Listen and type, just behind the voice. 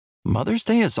Mother's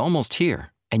Day is almost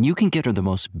here, and you can get her the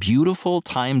most beautiful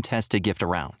time-tested gift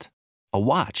around. A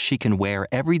watch she can wear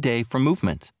every day from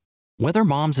Movement. Whether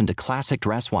mom's into classic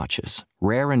dress watches,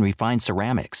 rare and refined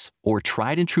ceramics, or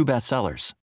tried and true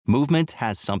bestsellers, Movement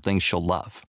has something she'll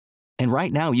love. And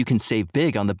right now you can save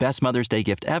big on the best Mother's Day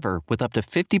gift ever with up to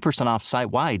 50% off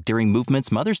site-wide during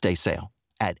Movement's Mother's Day sale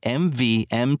at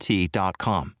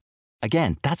MVMT.com.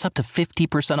 Again, that's up to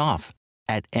 50% off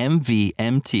at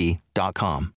MVMT.com.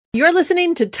 You're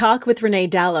listening to Talk with Renee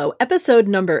Dallow, episode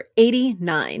number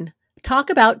 89. Talk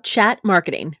about chat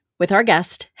marketing with our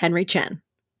guest, Henry Chen.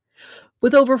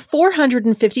 With over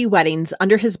 450 weddings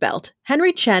under his belt,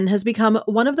 Henry Chen has become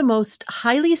one of the most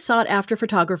highly sought-after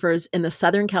photographers in the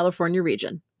Southern California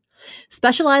region.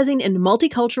 Specializing in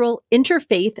multicultural,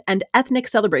 interfaith, and ethnic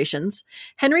celebrations,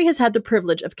 Henry has had the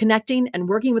privilege of connecting and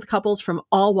working with couples from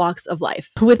all walks of life.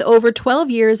 With over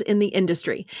 12 years in the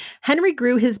industry, Henry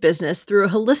grew his business through a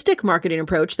holistic marketing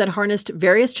approach that harnessed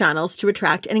various channels to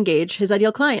attract and engage his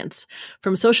ideal clients,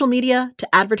 from social media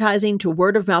to advertising to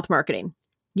word-of-mouth marketing.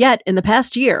 Yet, in the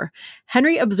past year,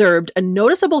 Henry observed a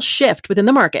noticeable shift within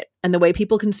the market and the way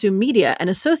people consume media and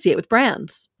associate with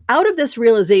brands. Out of this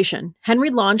realization, Henry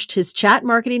launched his chat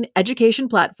marketing education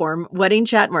platform, Wedding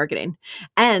Chat Marketing,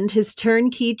 and his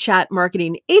turnkey chat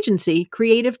marketing agency,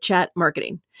 Creative Chat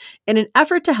Marketing, in an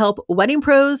effort to help wedding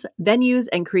pros, venues,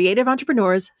 and creative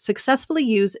entrepreneurs successfully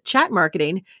use chat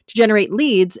marketing to generate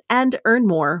leads and earn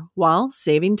more while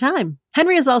saving time.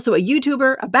 Henry is also a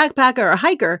YouTuber, a backpacker, a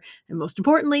hiker, and most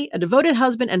importantly, a devoted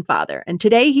husband and father. And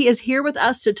today he is here with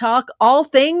us to talk all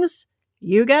things,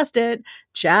 you guessed it,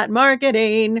 chat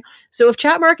marketing. So if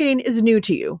chat marketing is new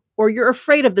to you, or you're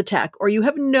afraid of the tech, or you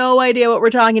have no idea what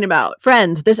we're talking about,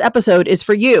 friends, this episode is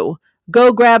for you.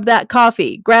 Go grab that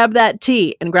coffee, grab that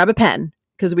tea, and grab a pen,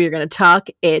 because we are going to talk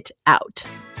it out.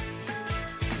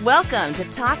 Welcome to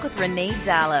Talk with Renee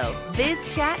Dallow,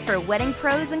 biz chat for wedding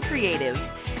pros and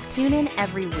creatives. Tune in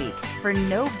every week for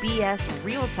no BS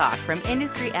real talk from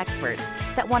industry experts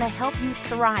that want to help you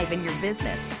thrive in your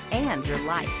business and your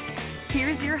life.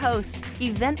 Here's your host,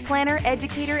 event planner,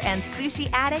 educator, and sushi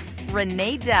addict,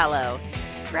 Renee Dallow.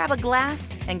 Grab a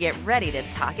glass and get ready to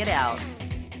talk it out.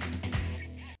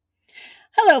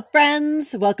 Hello,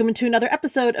 friends. Welcome to another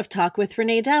episode of Talk with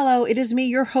Renee Dallow. It is me,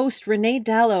 your host, Renee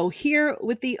Dallow, here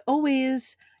with the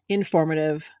always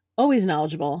informative, always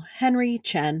knowledgeable Henry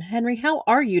Chen. Henry, how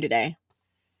are you today?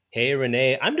 Hey,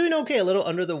 Renee. I'm doing okay. A little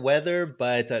under the weather,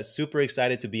 but super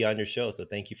excited to be on your show. So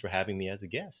thank you for having me as a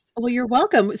guest. Well, you're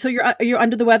welcome. So you're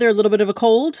under the weather, a little bit of a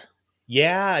cold?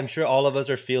 Yeah, I'm sure all of us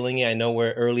are feeling it. I know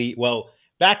we're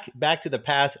back to the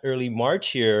past, early March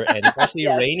here, and it's actually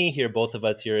Yes. rainy here, both of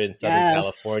us here in Southern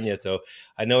California. So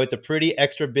I know it's a pretty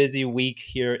extra busy week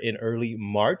here in early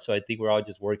March. So I think we're all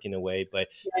just working away, but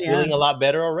feeling a lot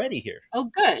better already here. Oh,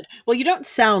 good. Well, you don't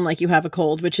sound like you have a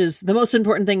cold, which is the most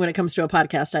important thing when it comes to a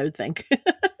podcast, I would think.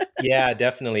 Yeah,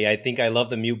 definitely. I think I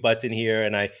love the mute button here.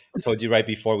 And I told you right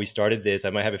before we started this, I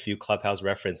might have a few Clubhouse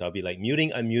reference. I'll be like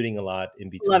unmuting a lot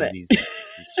in between these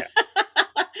chats.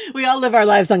 We all live our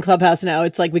lives on Clubhouse now.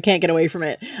 It's like we can't get away from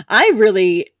it.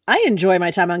 I enjoy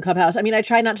my time on Clubhouse. I mean, I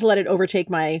try not to let it overtake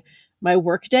my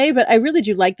work day, but I really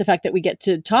do like the fact that we get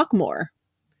to talk more.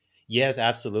 Yes,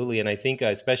 absolutely. And I think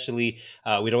especially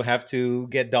we don't have to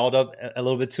get dolled up a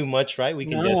little bit too much, right? We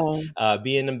can just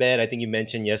be in bed. I think you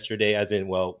mentioned yesterday, as in,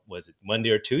 was it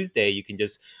Monday or Tuesday? You can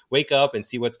just wake up and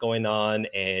see what's going on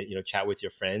and, chat with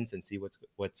your friends and see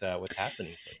what's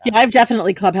happening. Yeah, I've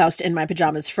definitely Clubhoused in my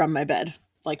pajamas from my bed.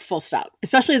 Like full stop,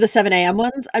 especially the 7 a.m.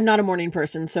 ones. I'm not a morning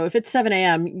person. So if it's 7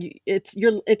 a.m.,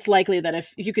 it's likely that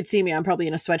if you could see me, I'm probably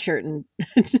in a sweatshirt and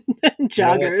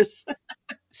joggers.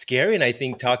 Scary. And I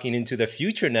think talking into the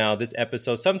future now, this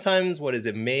episode, sometimes,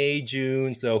 May,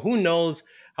 June? So who knows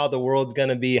how the world's going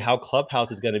to be, how Clubhouse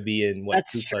is going to be in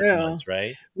 2+ months,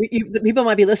 right? People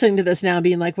might be listening to this now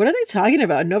being like, what are they talking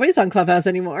about? Nobody's on Clubhouse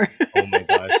anymore. Oh my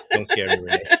gosh. Don't scare me,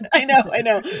 Renee. I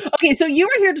know. Okay, so you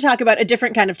were here to talk about a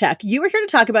different kind of tech. You were here to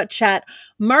talk about chat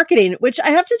marketing, which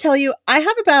I have to tell you, I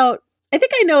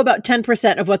think I know about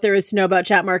 10% of what there is to know about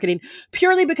chat marketing,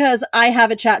 purely because I have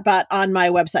a chat bot on my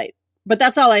website. But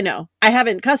that's all I know. I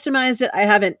haven't customized it. I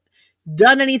haven't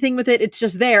done anything with it. It's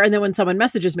just there. And then when someone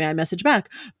messages me, I message back.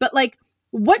 But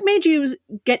what made you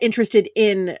get interested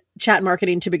in chat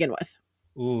marketing to begin with?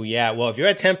 Ooh, yeah. Well, if you're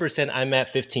at 10%, I'm at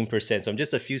 15%. So I'm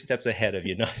just a few steps ahead of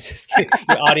you. No, just kidding.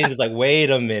 Your audience is like, wait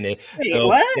a minute. So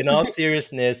what? In all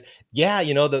seriousness, yeah,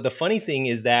 the funny thing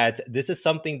is that this is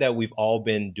something that we've all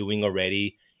been doing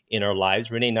already in our lives,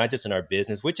 Renee, not just in our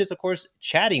business, which is, of course,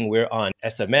 chatting. We're on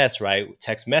SMS, right?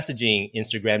 Text messaging,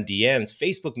 Instagram DMs,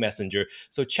 Facebook Messenger.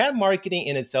 So chat marketing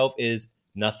in itself is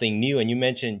nothing new. And you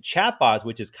mentioned chatbots,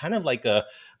 which is kind of like a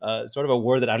sort of a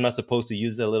word that I'm not supposed to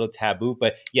use, a little taboo.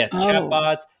 But yes,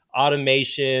 chatbots,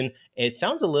 automation. It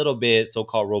sounds a little bit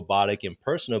so-called robotic and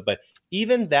personal, but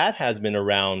even that has been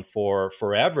around for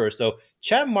forever. So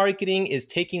chat marketing is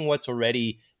taking what's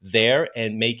already there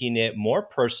and making it more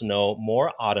personal,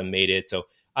 more automated. So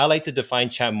I like to define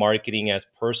chat marketing as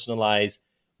personalized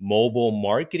mobile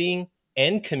marketing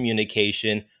and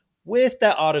communication with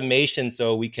that automation,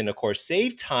 so we can, of course,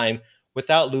 save time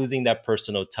without losing that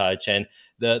personal touch. And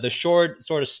the short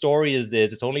sort of story is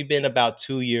this: it's only been about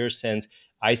 2 years since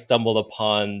I stumbled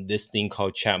upon this thing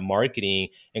called chat marketing.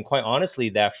 And quite honestly,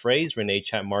 that phrase, Renee,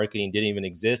 chat marketing, didn't even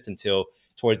exist until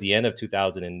towards the end of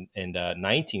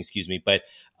 2019, excuse me. But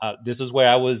this is where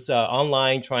I was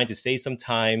online trying to save some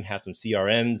time, have some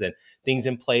CRMs and things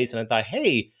in place. And I thought,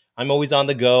 hey, I'm always on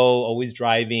the go, always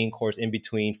driving, of course, in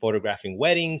between photographing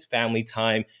weddings, family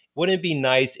time. Wouldn't it be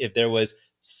nice if there was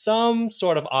some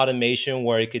sort of automation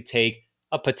where it could take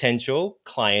a potential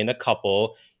client, a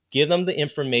couple, give them the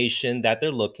information that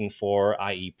they're looking for,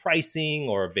 i.e. pricing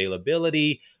or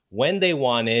availability, when they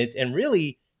want it, and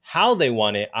really how they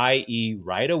want it, i.e.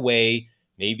 right away,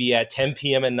 maybe at 10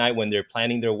 p.m. at night when they're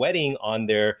planning their wedding on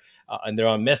their and they're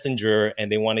on Messenger and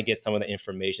they want to get some of the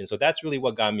information. So that's really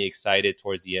what got me excited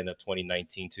towards the end of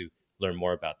 2019 to learn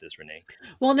more about this, Renee.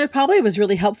 Well, and it probably was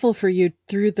really helpful for you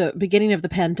through the beginning of the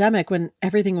pandemic when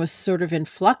everything was sort of in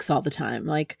flux all the time.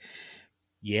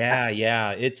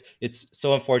 Yeah. It's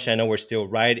so unfortunate. I know we're still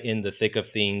right in the thick of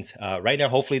things right now.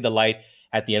 Hopefully the light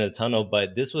at the end of the tunnel,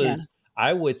 but this was,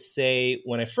 I would say,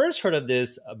 when I first heard of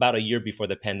this about a year before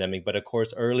the pandemic, but of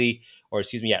course early a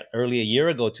year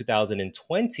ago,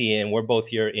 2020, and we're both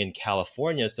here in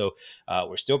California. So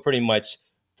we're still pretty much,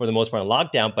 for the most part, in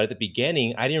lockdown. But at the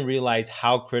beginning, I didn't realize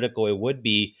how critical it would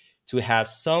be to have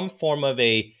some form of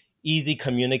a easy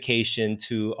communication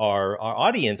to our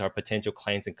audience, our potential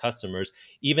clients and customers.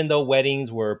 Even though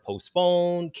weddings were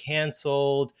postponed,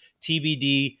 canceled,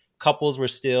 TBD, couples were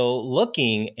still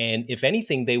looking, and if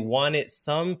anything, they wanted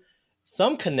some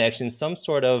connection, some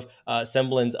sort of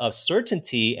semblance of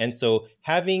certainty. And so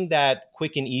having that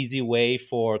quick and easy way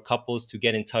for couples to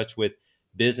get in touch with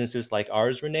businesses like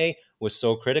ours, Renee, was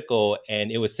so critical.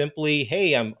 And it was simply,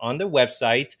 hey, I'm on the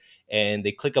website, and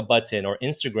they click a button, or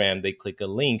Instagram, they click a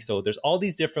link. So there's all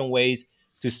these different ways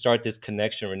to start this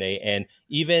connection, Renee. And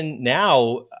even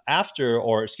now,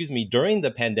 during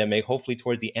the pandemic, hopefully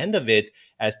towards the end of it,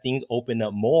 as things open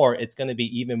up more, it's going to be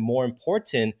even more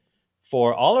important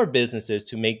for all our businesses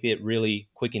to make it really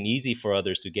quick and easy for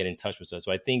others to get in touch with us.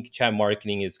 So I think chat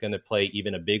marketing is going to play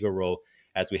even a bigger role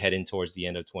as we head in towards the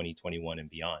end of 2021 and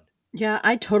beyond. Yeah,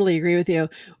 I totally agree with you.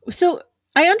 So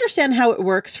I understand how it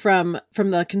works from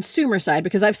the consumer side,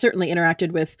 because I've certainly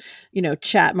interacted with,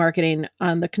 chat marketing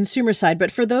on the consumer side.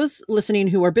 But for those listening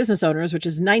who are business owners, which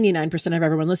is 99% of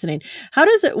everyone listening, how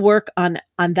does it work on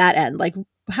that end? Like,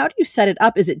 how do you set it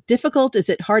up? Is it difficult? Is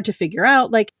it hard to figure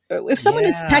out? Like, if someone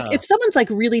is if someone's like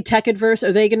really tech adverse,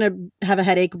 are they going to have a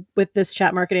headache with this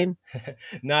chat marketing?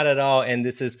 Not at all. And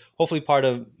this is hopefully part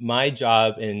of my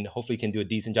job, and hopefully can do a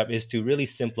decent job, is to really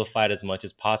simplify it as much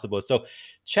as possible. So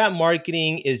chat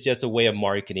marketing is just a way of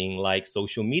marketing, like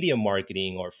social media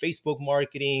marketing or Facebook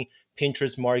marketing,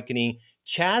 Pinterest marketing.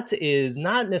 Chat is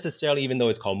not necessarily, even though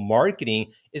it's called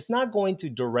marketing, it's not going to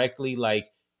directly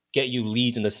get you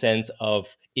leads in the sense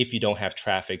of if you don't have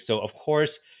traffic. So of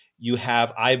course, you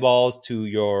have eyeballs to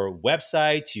your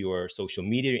website, to your social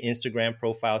media, your Instagram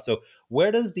profile. So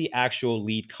where does the actual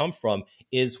lead come from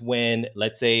is when,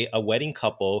 let's say, a wedding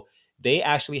couple, they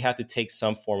actually have to take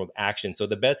some form of action. So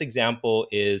the best example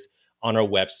is on our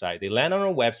website. They land on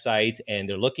our website and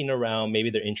they're looking around. Maybe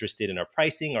they're interested in our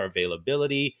pricing, our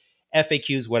availability,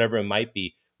 FAQs, whatever it might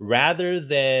be. Rather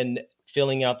than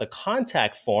filling out the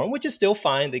contact form, which is still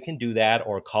fine, they can do that,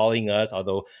 or calling us,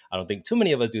 although I don't think too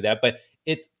many of us do that, but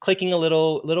it's clicking a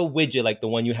little widget like the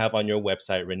one you have on your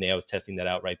website, Renee. I was testing that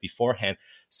out right beforehand.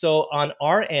 So on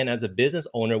our end, as a business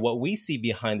owner, what we see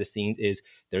behind the scenes is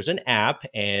there's an app,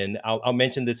 and I'll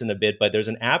mention this in a bit, but there's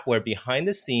an app where behind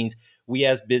the scenes, we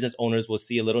as business owners will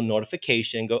see a little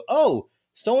notification, go, oh,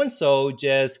 so-and-so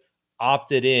just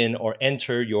opted in or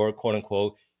entered your quote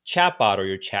unquote chatbot or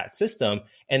your chat system.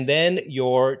 And then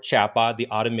your chatbot, the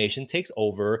automation takes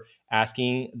over,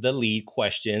 asking the lead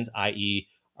questions, i.e.,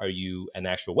 are you an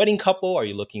actual wedding couple? Are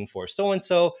you looking for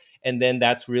so-and-so? And then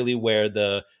that's really where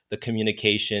the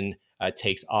communication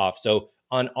takes off. So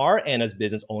on our end as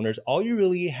business owners, all you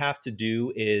really have to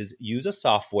do is use a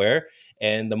software.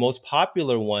 And the most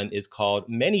popular one is called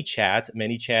ManyChat.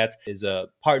 ManyChat is a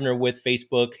partner with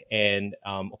Facebook and,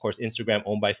 of course, Instagram,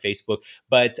 owned by Facebook.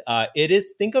 But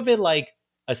think of it like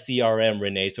a CRM,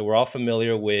 Renee. So we're all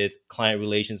familiar with client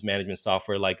relations management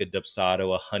software like a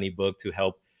Dubsado, a Honeybook to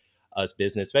help us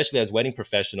business, especially as wedding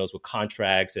professionals with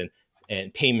contracts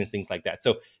and payments, things like that.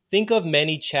 So think of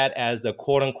ManyChat as the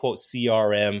quote unquote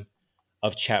CRM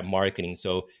of chat marketing.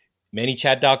 So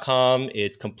ManyChat.com,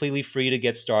 it's completely free to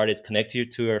get started. It's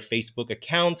connected to your Facebook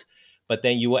account, but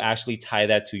then you will actually tie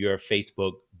that to your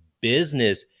Facebook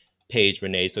business page,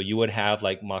 Renee. So you would have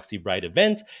like Moxie Bright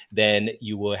event, then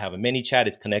you will have a ManyChat.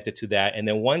 It's connected to that. And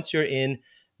then once you're in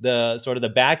the sort of the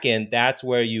back end, that's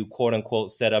where you quote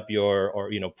unquote set up your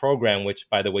program, which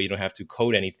by the way, you don't have to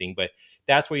code anything, but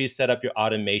that's where you set up your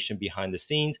automation behind the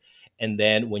scenes. And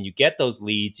then when you get those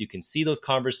leads, you can see those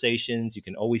conversations. You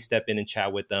can always step in and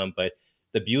chat with them. But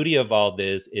the beauty of all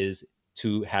this is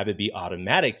to have it be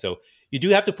automatic. So you do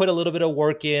have to put a little bit of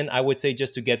work in, I would say,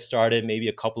 just to get started, maybe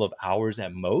a couple of hours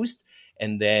at most.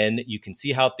 And then you can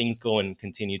see how things go and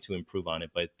continue to improve on it.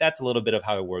 But that's a little bit of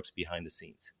how it works behind the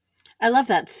scenes. I love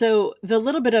that. So the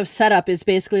little bit of setup is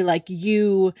basically like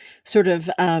you sort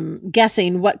of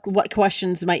guessing what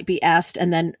questions might be asked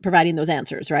and then providing those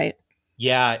answers, right?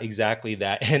 Yeah, exactly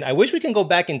that. And I wish we can go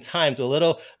back in time. So a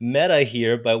little meta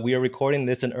here, but we are recording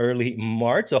this in early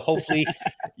March. So hopefully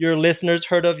your listeners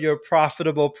heard of your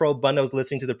Profitable Pro bundle. I was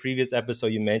listening to the previous episode.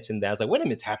 You mentioned that. I was like, wait a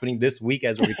minute, it's happening this week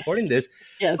as we're recording this.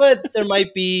 Yes. But there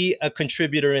might be a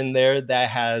contributor in there that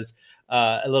has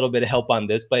a little bit of help on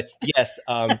this. But yes,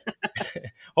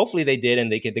 hopefully they did,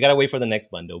 and they got to wait for the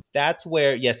next bundle. That's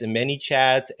where, yes, in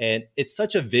ManyChat, and it's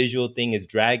such a visual thing, is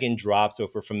drag and drop. So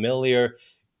if we're familiar,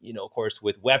 of course,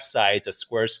 with websites, a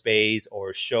Squarespace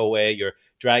or Showay, you're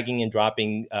dragging and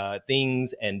dropping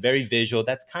things and very visual.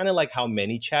 That's kind of like how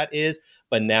ManyChat is.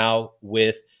 But now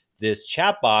with this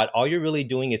chatbot, all you're really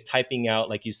doing is typing out,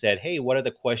 like you said, hey, what are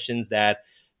the questions that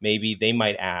maybe they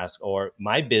might ask or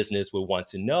my business would want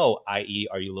to know, i.e.,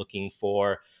 are you looking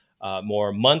for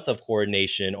more month of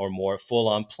coordination or more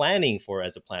full-on planning for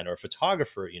as a planner or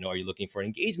photographer? Are you looking for an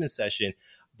engagement session?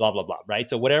 Blah, blah, blah, right?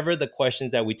 So whatever the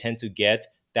questions that we tend to get,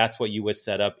 that's what you would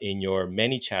set up in your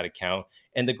ManyChat account.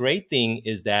 And the great thing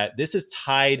is that this is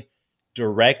tied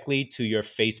directly to your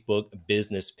Facebook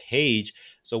business page.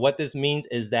 So what this means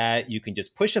is that you can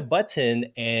just push a button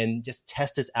and just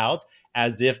test this out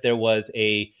as if there was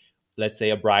let's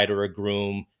say a bride or a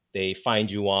groom. They find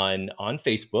you on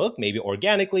Facebook, maybe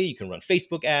organically. You can run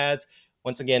Facebook ads.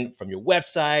 Once again, from your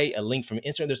website, a link from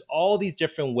Instagram. There's all these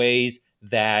different ways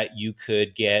that you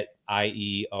could get,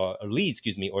 i.e., leads,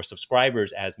 or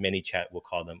subscribers, as ManyChat will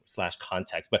call them,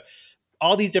 /contacts. But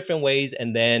all these different ways.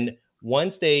 And then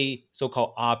once they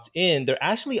so-called opt in, they're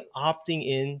actually opting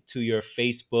in to your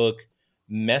Facebook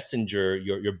Messenger,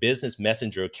 your business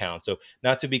Messenger account. So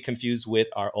not to be confused with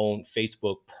our own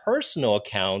Facebook personal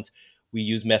account. We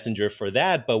use Messenger for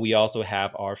that, but we also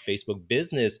have our Facebook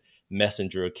business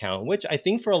Messenger account, which I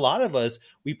think for a lot of us,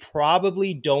 we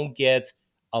probably don't get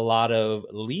a lot of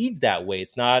leads that way.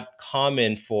 It's not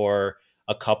common for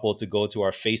a couple to go to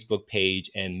our Facebook page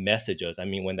and message us. I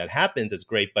mean, when that happens, it's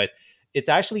great, but it's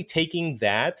actually taking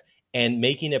that and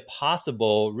making it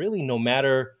possible, really, no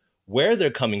matter where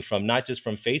they're coming from, not just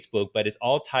from Facebook, but it's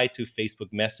all tied to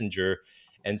Facebook Messenger.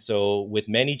 And so with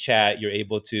ManyChat, you're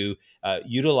able to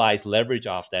utilize leverage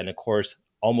off that. And of course,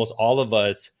 almost all of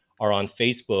us are on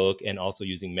Facebook and also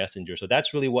using Messenger. So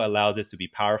that's really what allows this to be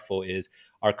powerful, is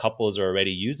our couples are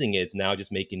already using it. It's now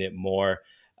just making it more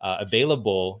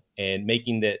available and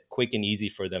making it quick and easy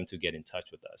for them to get in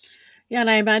touch with us. Yeah, and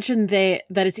I imagine that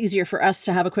it's easier for us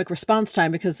to have a quick response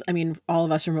time because, I mean, all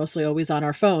of us are mostly always on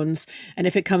our phones. And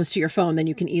if it comes to your phone, then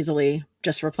you can easily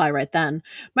just reply right then.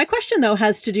 My question, though,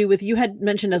 has to do with, you had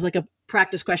mentioned as like a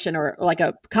practice question or like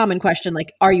a common question,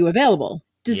 like, are you available?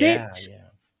 Does it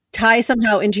tie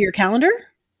somehow into your calendar?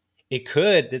 It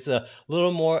could. It's a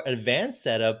little more advanced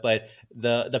setup, but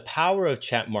the power of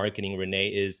chat marketing, Renee,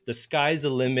 is the sky's the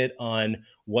limit on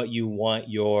what you want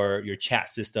your chat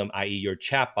system, i.e. your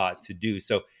chatbot, to do.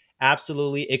 So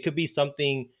absolutely, it could be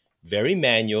something very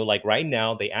manual. Like right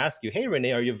now, they ask you, hey,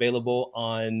 Renee, are you available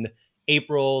on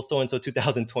April so-and-so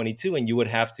 2022? And you would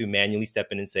have to manually step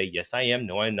in and say, yes, I am.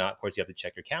 No, I'm not. Of course, you have to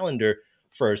check your calendar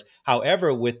first.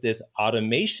 However, with this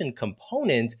automation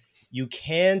component, you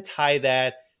can tie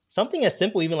that something as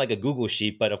simple, even like a Google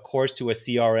Sheet, but of course to a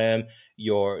CRM,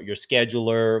 your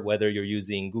scheduler, whether you're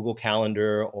using Google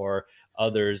Calendar or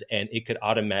others, and it could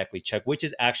automatically check, which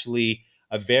is actually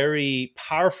a very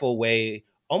powerful way,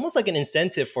 almost like an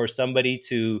incentive for somebody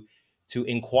to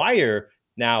inquire.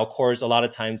 Now, of course, a lot of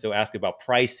times they'll ask about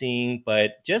pricing,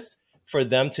 but just for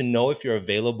them to know if you're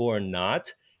available or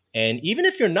not, And even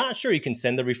if you're not sure, you can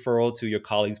send the referral to your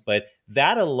colleagues. But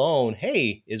that alone,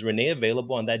 hey, is Renee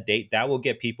available on that date? That will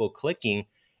get people clicking.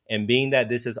 And being that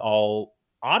this is all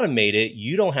automated,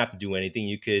 you don't have to do anything.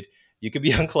 You could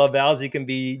be on Clubhouse, you can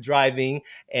be driving,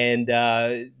 and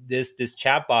this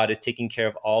chatbot is taking care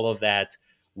of all of that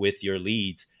with your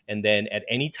leads. And then at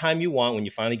any time you want, when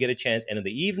you finally get a chance, end of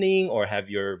the evening, or have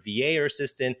your VA or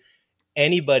assistant,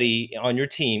 anybody on your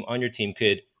team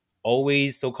could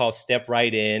always so-called step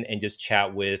right in and just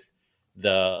chat with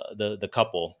the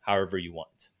couple however you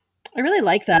want. I really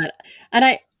like that. And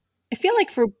I feel like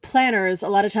for planners, a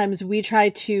lot of times we try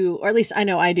to, or at least I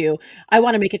know I do, I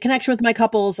want to make a connection with my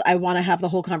couples. I want to have the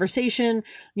whole conversation,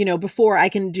 before I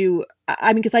can do,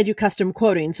 I mean, because I do custom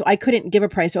quoting, so I couldn't give a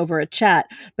price over a chat,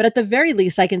 but at the very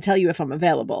least, I can tell you if I'm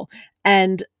available.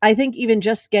 And I think even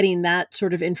just getting that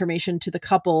sort of information to the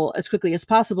couple as quickly as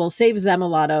possible saves them a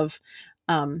lot of,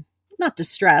 not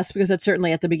distress, because that's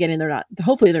certainly at the beginning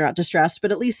hopefully they're not distressed,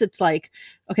 but at least it's like,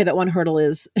 okay, that one hurdle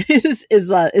is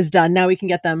done. Now we can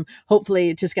get them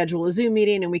hopefully to schedule a Zoom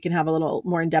meeting and we can have a little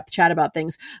more in-depth chat about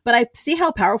things. But I see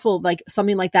how powerful like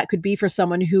something like that could be for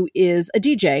someone who is a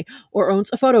DJ or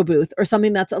owns a photo booth or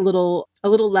something that's a little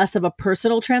less of a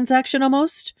personal transaction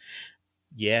almost.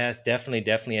 Yes,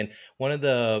 definitely. And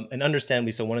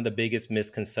understandably, so one of the biggest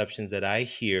misconceptions that I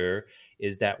hear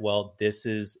is that, well, this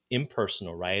is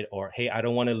impersonal, right? Or, hey, I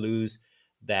don't want to lose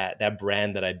that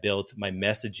brand that I built, my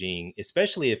messaging,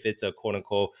 especially if it's a quote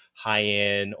unquote high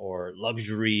end or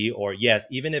luxury, or yes,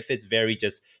 even if it's very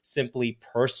just simply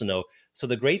personal. So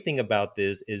the great thing about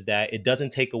this is that it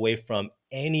doesn't take away from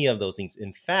any of those things.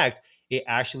 In fact, it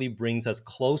actually brings us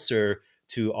closer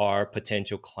to our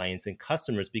potential clients and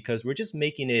customers, because we're just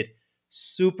making it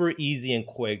super easy and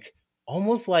quick,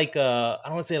 almost like I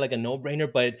don't want to say like a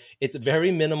no-brainer, but it's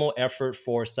very minimal effort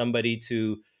for somebody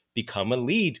to become a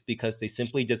lead, because they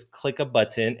simply just click a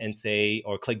button and say,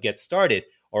 or click get started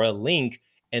or a link,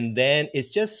 and then it's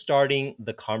just starting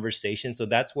the conversation. So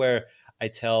that's where I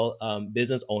tell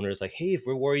business owners like, hey, if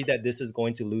we're worried that this is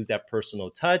going to lose that personal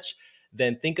touch,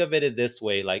 then think of it this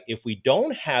way. Like if we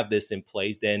don't have this in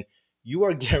place, then you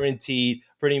are guaranteed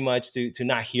pretty much to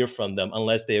not hear from them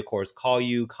unless they, of course, call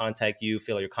you, contact you,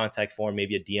 fill out your contact form,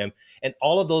 maybe a DM. And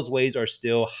all of those ways are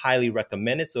still highly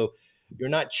recommended. So you're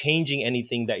not changing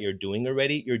anything that you're doing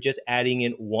already. You're just adding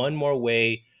in one more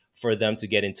way for them to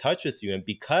get in touch with you. And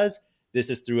because this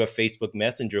is through a Facebook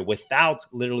Messenger, without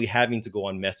literally having to go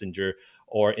on Messenger,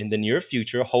 or in the near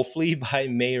future, hopefully by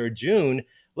May or June,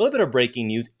 a little bit of breaking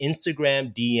news,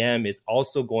 Instagram DM is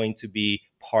also going to be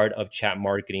part of chat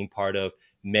marketing, part of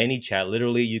ManyChat.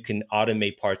 Literally, you can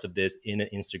automate parts of this in an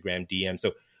Instagram DM.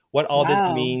 So what all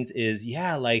this means is,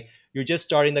 like you're just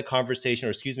starting the conversation,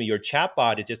 or your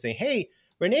chatbot is just saying, hey,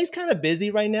 Renee's kind of busy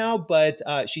right now, but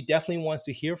she definitely wants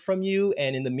to hear from you.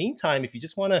 And in the meantime, if you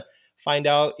just want to find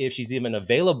out if she's even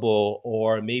available,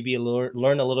 or maybe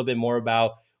learn a little bit more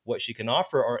about what she can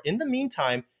offer, or in the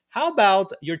meantime, how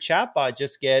about your chatbot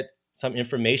just get some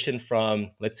information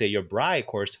from, let's say, your bride, of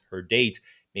course, her date.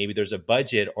 Maybe there's a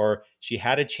budget, or she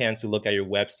had a chance to look at your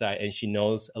website and she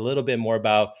knows a little bit more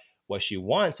about what she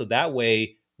wants. So that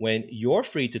way, when you're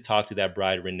free to talk to that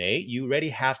bride, Renee, you already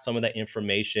have some of that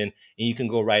information and you can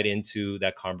go right into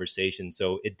that conversation.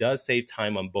 So it does save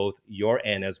time on both your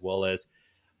end as well as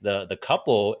the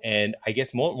couple. And I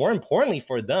guess more importantly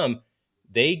for them,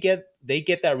 they get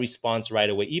that response right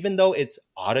away, even though it's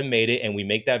automated, and we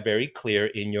make that very clear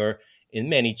in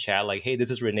ManyChat, like, hey,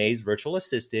 this is Renee's virtual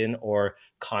assistant or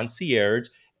concierge.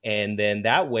 And then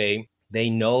that way they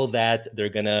know that they're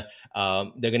gonna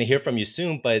hear from you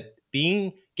soon. But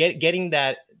getting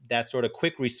that sort of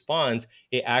quick response,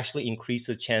 it actually increases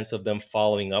the chance of them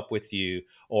following up with you,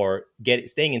 or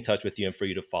staying in touch with you, and for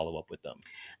you to follow up with them.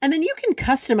 And then you can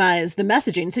customize the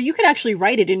messaging. So you could actually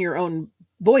write it in your own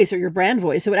voice or your brand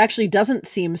voice. So it actually doesn't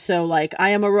seem so like, I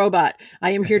am a robot,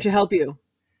 I am here to help you.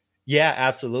 Yeah,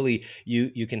 absolutely.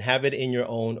 You can have it in your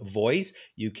own voice.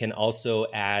 You can also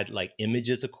add like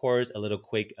images, of course, a little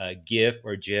quick GIF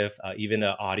or GIF, even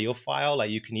an audio file. Like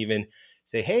you can even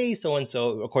say, hey,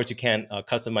 so-and-so. Of course, you can't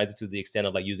customize it to the extent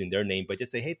of like using their name, but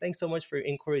just say, hey, thanks so much for your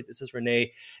inquiry. This is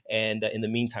Renee. And in the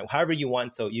meantime, however you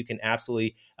want. So you can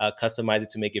absolutely customize it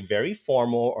to make it very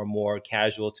formal or more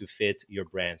casual to fit your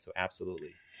brand. So absolutely.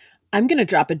 I'm going to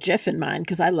drop a GIF in mine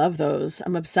because I love those.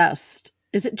 I'm obsessed.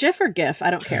 Is it GIF or GIF? I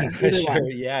don't care. Sure. One.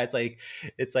 Yeah, it's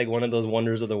like one of those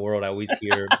wonders of the world. I always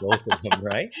hear both of them,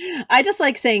 right? I just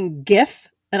like saying GIF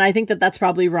And I think that that's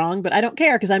probably wrong, but I don't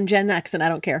care because I'm Gen X and I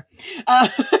don't care. Uh,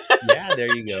 Yeah, there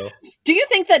you go. Do you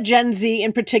think that Gen Z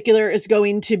in particular is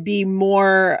going to be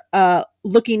more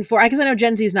looking for, because I know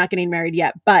Gen Z is not getting married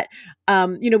yet, but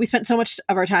we spent so much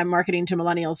of our time marketing to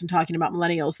millennials and talking about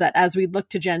millennials that as we look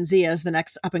to Gen Z as the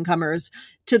next up and comers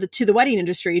to the wedding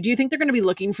industry, do you think they're going to be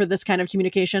looking for this kind of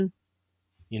communication?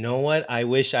 You know what? I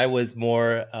wish I was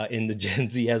more in the Gen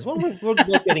Z as well. We're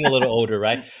both getting a little older,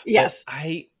 right? But Yes.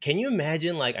 can you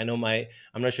imagine? Like, I know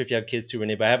I'm not sure if you have kids too,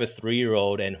 Renee, but I have a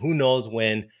 3-year-old, and who knows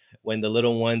when the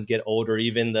little ones get older,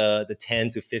 even the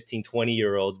 10 to 15,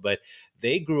 20-year olds, but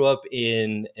they grew up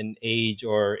in an age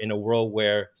or in a world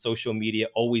where social media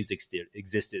always existed.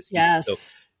 Excuse me. So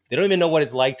Yes. they don't even know what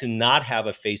it's like to not have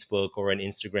a Facebook or an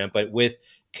Instagram, but with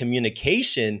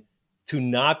communication, to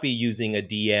not be using a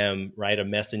DM, right? A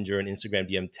messenger, an Instagram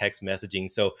DM, text messaging.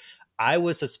 So I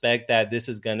would suspect that this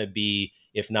is going to be,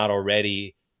 if not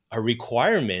already, a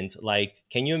requirement. Like,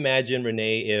 can you imagine,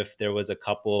 Renee, if there was a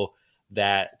couple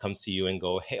that comes to you and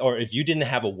go, hey, or if you didn't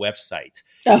have a website,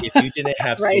 if you didn't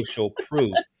have Right. social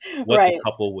proof, what the Right.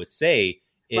 couple would say,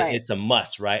 Right. it's a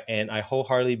must, right? And I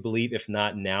wholeheartedly believe, if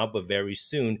not now, but very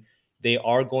soon, they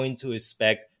are going to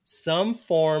expect some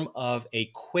form of a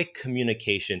quick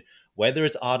communication, whether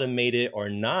it's automated or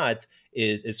not.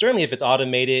 Is certainly, if it's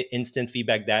automated, instant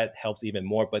feedback, that helps even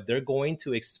more. But they're going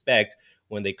to expect,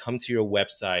 when they come to your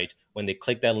website, when they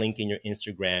click that link in your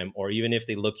Instagram, or even if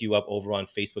they look you up over on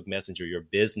Facebook Messenger, your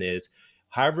business,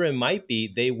 however it might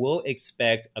be, they will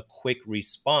expect a quick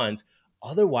response.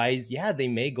 Otherwise, yeah, they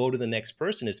may go to the next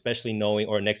person, especially knowing,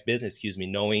 or next business, excuse me,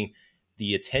 knowing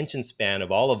the attention span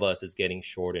of all of us is getting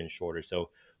shorter and shorter. So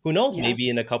who knows, maybe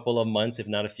in a Yes. couple of months, if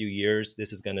not a few years,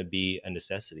 this is going to be a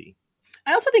necessity.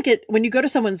 I also think when you go to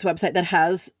someone's website that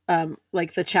has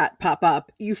like the chat pop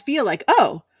up, you feel like,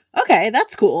 oh, okay,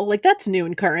 that's cool. Like that's new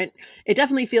and current. It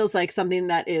definitely feels like something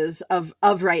that is of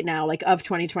right now, like of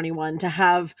 2021, to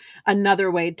have another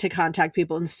way to contact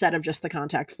people instead of just the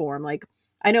contact form. Like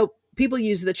I know people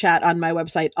use the chat on my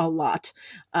website a lot,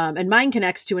 and mine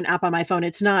connects to an app on my phone.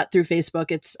 It's not through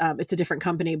Facebook. It's a different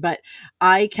company, but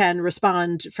I can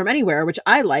respond from anywhere, which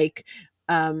I like.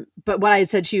 But what I had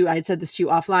said to you, I had said this to you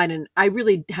offline, and I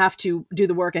really have to do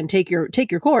the work and take your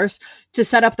course to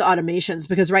set up the automations,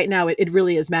 because right now it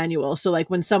really is manual. So like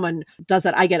when someone does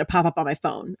that, I get a pop up on my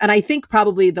phone, and I think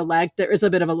probably there is a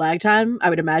bit of a lag time, I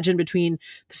would imagine, between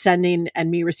sending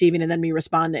and me receiving and then me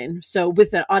responding. So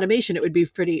with the automation, it would be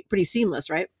pretty seamless,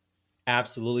 right?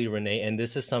 Absolutely, Renee. And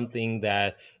this is something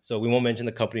that, so we won't mention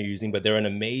the company you're using, but they're an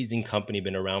amazing company,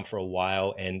 been around for a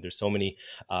while. And there's so many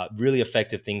really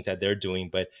effective things that they're doing.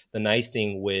 But the nice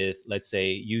thing with, let's say,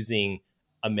 using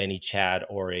a ManyChat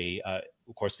or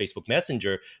of course, Facebook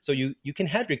Messenger, so you can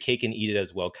have your cake and eat it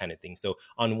as well, kind of thing. So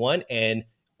on one end,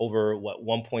 over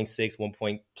 1.6, 1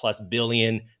 point plus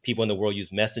billion people in the world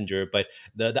use Messenger. But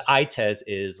the eye test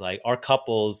is like our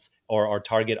couples or our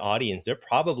target audience, they're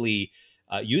probably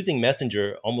using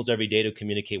Messenger almost every day to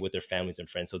communicate with their families and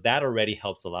friends. So that already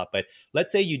helps a lot. But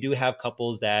let's say you do have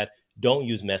couples that don't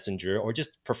use Messenger or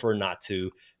just prefer not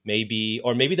to, maybe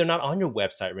they're not on your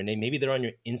website, Renee. Maybe they're on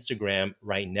your Instagram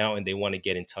right now and they want to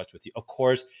get in touch with you. Of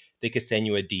course, they could send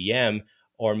you a DM,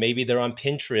 or maybe they're on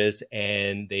Pinterest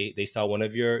and they saw one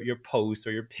of your posts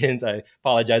or your pins. I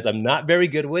apologize. I'm not very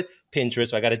good with Pinterest,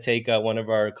 so I got to take one of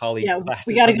our colleagues' Yeah, classes.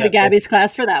 we got to on go to that. Gabby's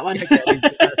class for that one. Yeah, Gabby's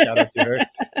class, shout out to her.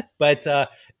 But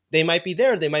they might be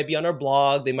there. They might be on our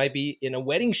blog. They might be in a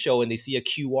wedding show and they see a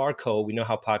QR code. We know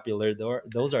how popular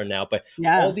those are now. But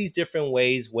Yeah. all these different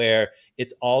ways where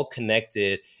it's all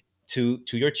connected to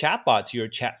your chatbot, to your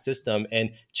chat system.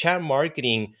 And chat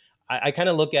marketing, I kind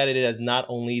of look at it as not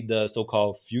only the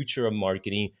so-called future of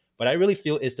marketing, but I really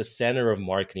feel it's the center of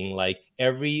marketing. Like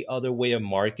every other way of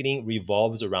marketing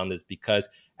revolves around this, because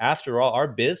after all, our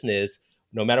business,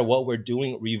 no matter what we're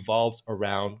doing, revolves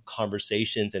around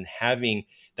conversations and having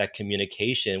that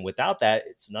communication. Without that,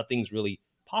 nothing's really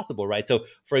possible, right? So,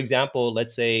 for example,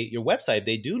 let's say your website,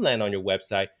 they do land on your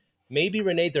website. Maybe,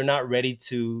 Renee, they're not ready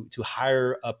to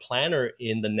hire a planner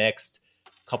in the next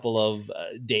couple of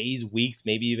days, weeks,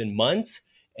 maybe even months.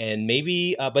 And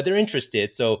maybe, but they're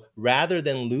interested. So rather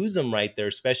than lose them right there,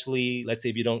 especially let's say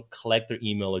if you don't collect their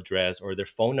email address or their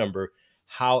phone number,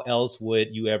 how else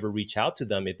would you ever reach out to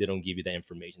them if they don't give you that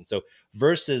information? So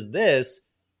versus this,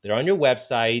 they're on your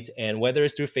website, and whether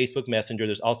it's through Facebook Messenger,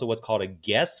 there's also what's called a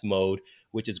guest mode,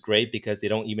 which is great because they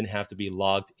don't even have to be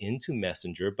logged into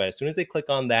Messenger. But as soon as they click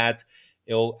on that,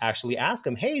 it'll actually ask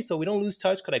them, hey, so we don't lose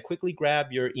touch, could I quickly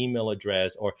grab your email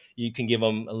address? Or you can give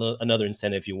them another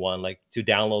incentive if you want, like to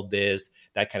download this,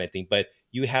 that kind of thing. But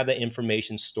you have that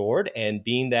information stored, and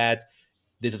being that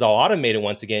this is all automated.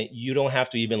 Once again, you don't have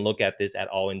to even look at this at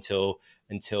all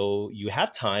until you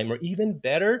have time, or even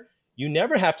better, you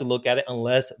never have to look at it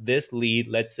unless this lead,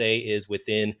 let's say, is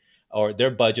within, or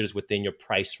their budget is within your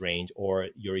price range, or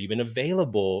you're even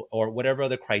available, or whatever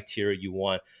other criteria you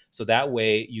want. So that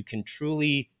way you can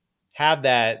truly have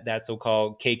that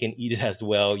so-called cake and eat it as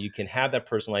well. You can have that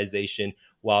personalization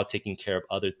while taking care of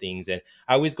other things. And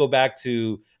I always go back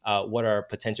to what our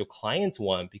potential clients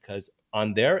want, because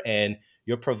on their end,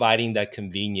 you're providing that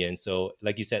convenience. So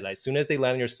like you said, as soon as they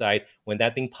land on your site, when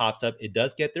that thing pops up, it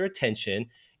does get their attention.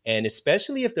 And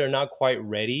especially if they're not quite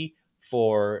ready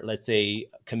for, let's say,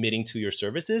 committing to your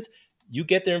services, you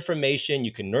get their information,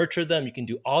 you can nurture them, you can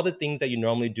do all the things that you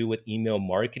normally do with email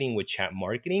marketing, with chat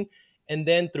marketing. And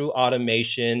then through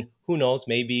automation, who knows,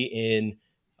 maybe in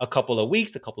a couple of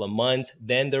weeks, a couple of months,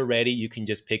 then they're ready. You can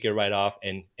just pick it right off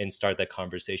and start that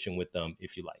conversation with them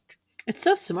if you like. It's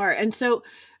so smart. And so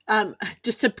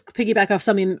just to piggyback off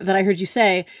something that I heard you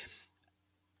say,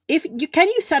 can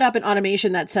you set up an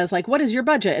automation that says like, what is your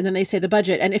budget? And then they say the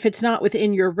budget. And if it's not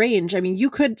within your range, I mean, you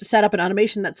could set up an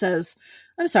automation that says,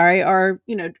 I'm sorry, our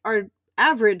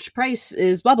average price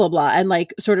is blah, blah, blah, and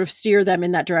like sort of steer them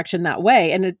in that direction that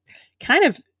way. And it kind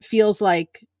of feels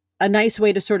like a nice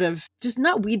way to sort of just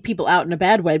not weed people out in a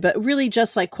bad way, but really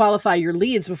just like qualify your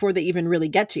leads before they even really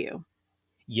get to you.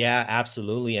 Yeah,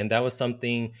 absolutely. And that was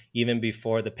something even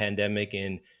before the pandemic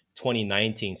in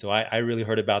 2019. So I really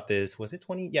heard about this. Was it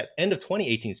end of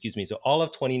 2018, excuse me. So all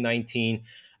of 2019,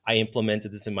 I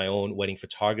implemented this in my own wedding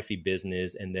photography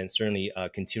business, and then certainly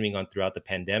continuing on throughout the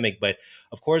pandemic. But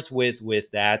of course,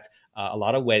 with that, a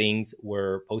lot of weddings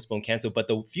were postponed, canceled. But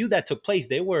the few that took place,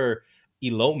 they were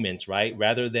elopements, right?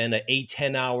 Rather than an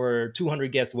 8-10 hour,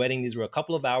 200 guest wedding, these were a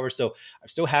couple of hours. So I'm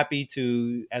still happy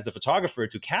to, as a photographer,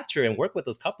 to capture and work with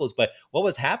those couples. But what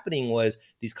was happening was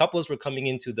these couples were coming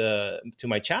into to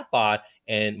my chatbot,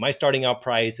 and my starting out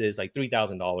price is like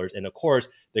 $3,000. And of course,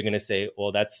 they're going to say,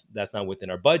 well, that's not within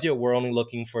our budget. We're only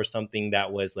looking for something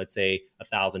that was, let's say,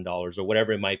 $1,000 or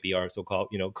whatever it might be, our so-called,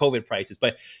 COVID prices.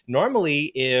 But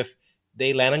normally, if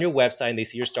they land on your website and they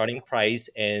see your starting price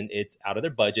and it's out of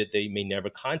their budget, they may never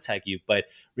contact you. But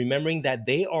remembering that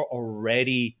they are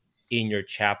already in your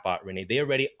chatbot, Renee, they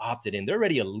already opted in, they're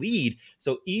already a lead.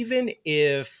 So even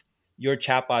if your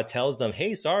chatbot tells them,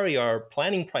 hey, sorry, our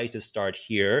planning prices start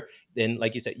here, then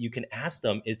like you said, you can ask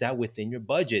them, is that within your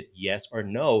budget? Yes or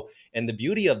no. And the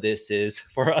beauty of this is,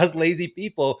 for us lazy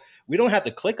people, we don't have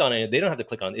to click on it. They don't have to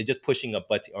click on it. It's just pushing a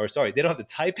button, or sorry, they don't have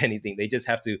to type anything. They just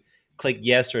have to click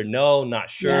yes or no, not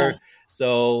sure. Yeah.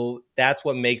 So that's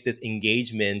what makes this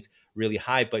engagement really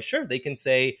high. But sure, they can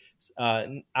say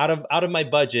out of my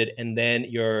budget, and then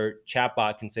your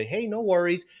chatbot can say, hey, no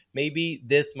worries, maybe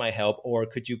this might help, or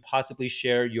could you possibly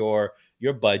share your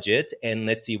budget, and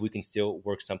let's see if we can still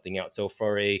work something out. So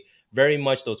for a very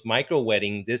much those micro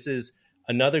wedding, this is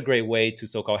another great way to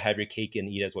so-called have your cake and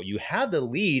eat as well. You have the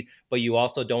lead, but you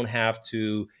also don't have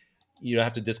to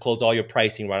disclose all your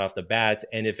pricing right off the bat.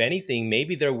 And if anything,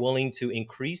 maybe they're willing to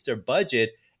increase their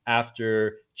budget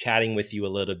after chatting with you a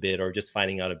little bit, or just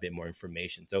finding out a bit more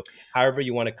information. So however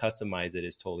you want to customize it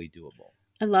is totally doable.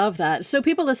 I love that. So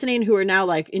people listening who are now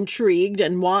like intrigued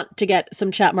and want to get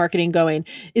some chat marketing going,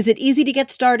 is it easy to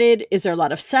get started? Is there a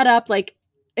lot of setup? Like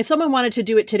if someone wanted to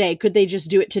do it today, could they just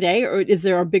do it today, or is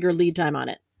there a bigger lead time on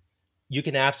it? You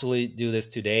can absolutely do this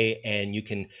today, and you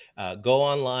can go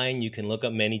online. You can look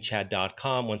up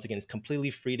ManyChat.com. Once again, it's completely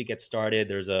free to get started.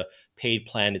 There's a paid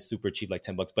plan. It's super cheap, like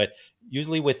 $10, but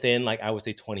usually within, like I would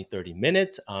say, 20, 30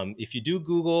 minutes. If you do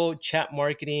Google chat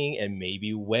marketing and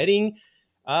maybe wedding,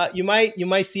 you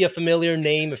might see a familiar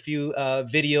name, a few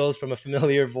videos from a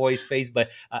familiar voice face, but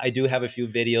I do have a few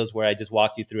videos where I just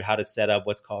walk you through how to set up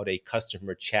what's called a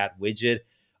customer chat widget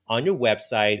on your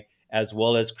website, as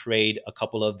well as create a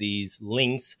couple of these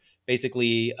links,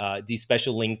 basically these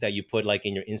special links that you put like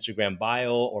in your Instagram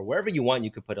bio or wherever you want. You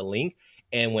could put a link,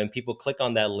 and when people click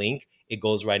on that link, it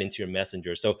goes right into your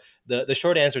messenger. So the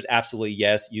short answer is absolutely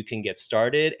yes, you can get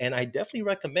started. And I definitely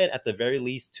recommend, at the very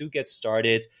least, to get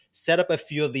started, set up a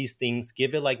few of these things,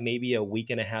 give it like maybe a week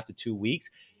and a half to 2 weeks.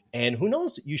 And who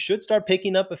knows, you should start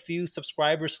picking up a few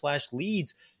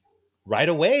subscribers/leads right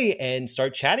away and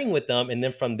start chatting with them. And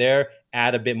then from there,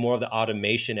 add a bit more of the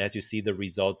automation as you see the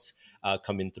results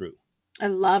coming through. I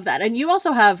love that. And you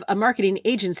also have a marketing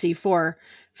agency for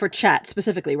chat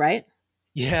specifically, right?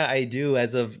 Yeah, I do.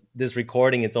 As of this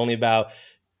recording, it's only about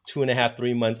 2.5,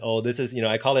 3 months old. This is,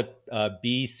 I call it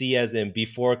BC as in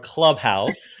before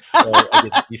Clubhouse, or I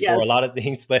guess before yes. a lot of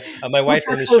things. But my wife's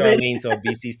name is Charlene, so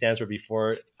BC stands for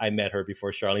before I met her,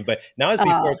 before Charlene. But now it's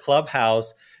before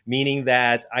Clubhouse, meaning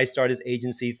that I started this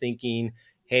agency thinking,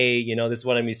 hey, this is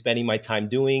what I'm spending my time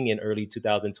doing in early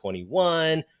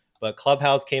 2021. But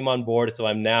Clubhouse came on board. So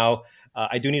I'm now,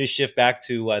 I do need to shift back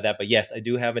to that. But yes, I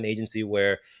do have an agency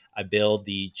where I build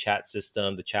the chat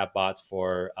system, the chat bots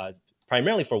for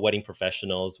primarily for wedding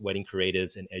professionals, wedding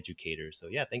creatives, and educators. So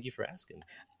yeah, thank you for asking.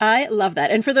 I love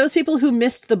that. And for those people who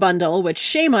missed the bundle, which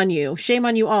shame on you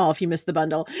all if you missed the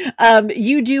bundle,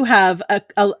 you do have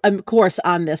a course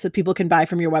on this that people can buy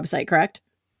from your website, correct?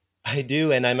 I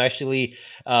do. And I'm actually,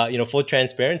 full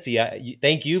transparency.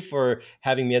 Thank you for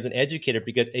having me as an educator,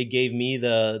 because it gave me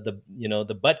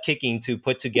the butt kicking to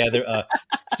put together a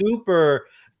super,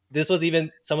 this was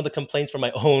even some of the complaints from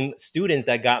my own students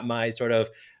that got my sort of,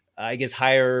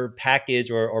 higher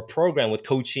package or program with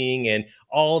coaching and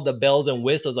all the bells and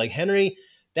whistles. Like, Henry,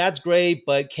 that's great,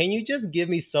 but can you just give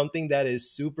me something that is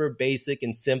super basic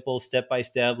and simple, step by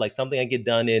step, like something I get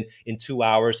done in 2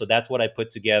 hours? So that's what I put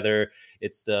together.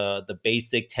 It's the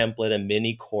basic template and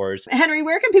mini course. Henry,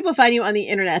 where can people find you on the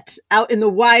internet, out in the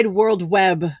wide world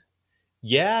web?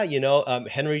 Yeah,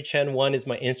 Henry Chen 1 is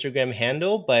my Instagram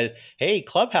handle, but hey,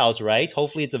 Clubhouse, right?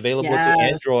 Hopefully it's available to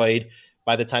Android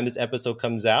by the time this episode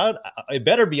comes out. It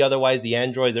better be, otherwise the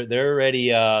Androids they're already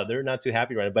they're not too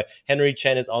happy right now. But Henry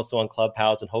Chen is also on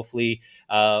Clubhouse, and hopefully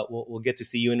we'll get to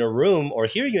see you in a room or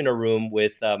hear you in a room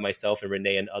with myself and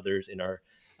Renee and others in our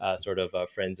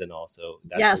friends and all. So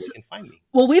that's where you can find me.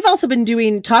 Well, we've also been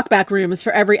doing talkback rooms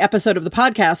for every episode of the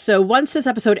podcast. So once this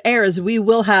episode airs, we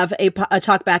will have a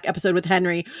talkback episode with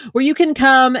Henry where you can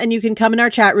come in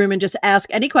our chat room and just ask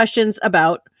any questions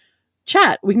about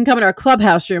chat. We can come in our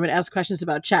Clubhouse room and ask questions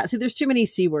about chat. See, there's too many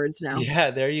C words now.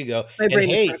 Yeah, there you go. My brain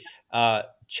is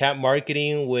chat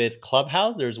marketing with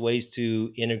Clubhouse, there's ways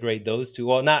to integrate those two.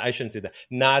 Well, I shouldn't say that.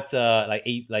 Not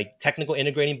like technical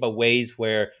integrating, but ways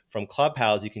where from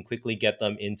Clubhouse, you can quickly get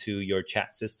them into your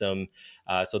chat system.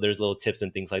 So there's little tips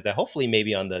and things like that. Hopefully,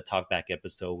 maybe on the Talkback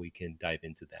episode, we can dive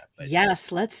into that. But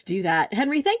yes, let's do that.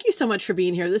 Henry, thank you so much for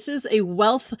being here. This is a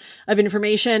wealth of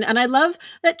information. And I love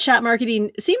that chat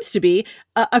marketing seems to be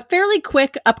a fairly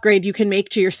quick upgrade you can make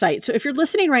to your site. So if you're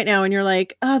listening right now and you're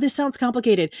like, oh, this sounds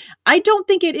complicated, I don't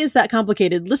think it is that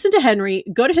complicated. Listen to Henry,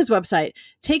 go to his website,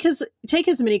 take his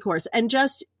mini course, and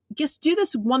just do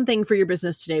this one thing for your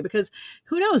business today, because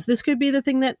who knows, this could be the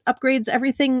thing that upgrades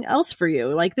everything else for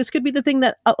you. Like, this could be the thing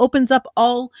that opens up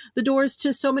all the doors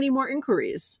to so many more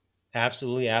inquiries.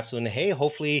 Absolutely. Absolutely. And hey,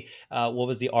 hopefully, what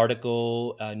was the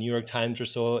article, New York Times or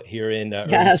so here in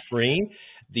early spring,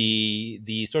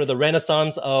 the sort of the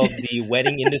renaissance of the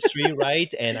wedding industry,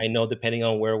 right? And I know depending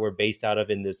on where we're based out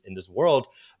of in this world,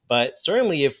 but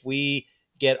certainly if we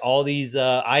get all these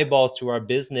eyeballs to our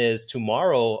business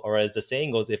tomorrow, or as the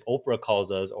saying goes, if Oprah calls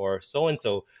us or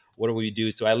so-and-so, what do we do?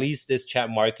 So at least this chat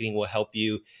marketing will help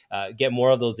you get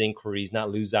more of those inquiries, not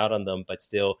lose out on them, but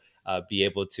still be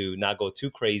able to not go too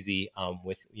crazy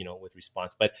with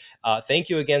response. But thank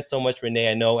you again so much,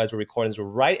 Renee. I know as we're recording, we're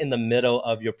right in the middle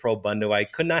of your pro bundle. I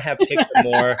could not have picked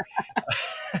more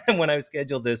when I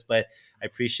scheduled this, but I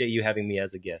appreciate you having me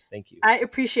as a guest. Thank you. I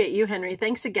appreciate you, Henry.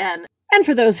 Thanks again. And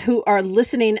for those who are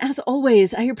listening, as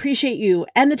always, I appreciate you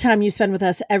and the time you spend with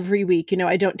us every week.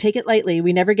 I don't take it lightly.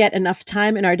 We never get enough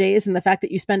time in our days, and the fact that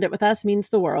you spend it with us means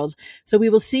the world. So we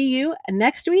will see you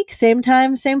next week, same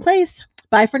time, same place.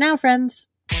 Bye for now, friends.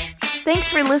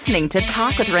 Thanks for listening to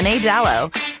Talk with Renee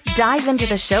Dallo. Dive into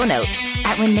the show notes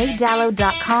at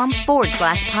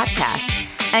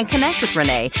reneedallo.com/podcast and connect with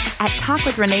Renee at Talk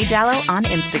with Renee Dallo on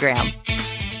Instagram.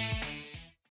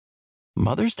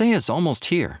 Mother's Day is almost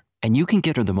here, and you can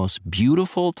get her the most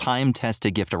beautiful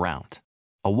time-tested gift around.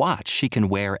 A watch she can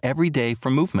wear every day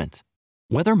from Movement.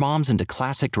 Whether mom's into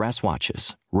classic dress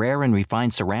watches, rare and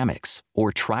refined ceramics,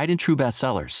 or tried and true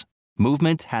bestsellers,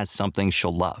 Movement has something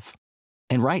she'll love.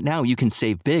 And right now you can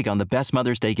save big on the best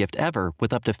Mother's Day gift ever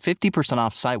with up to 50%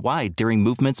 off site-wide during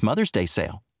Movement's Mother's Day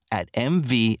sale at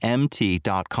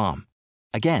MVMT.com.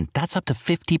 Again, that's up to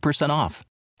 50% off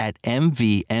at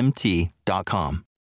MVMT.com.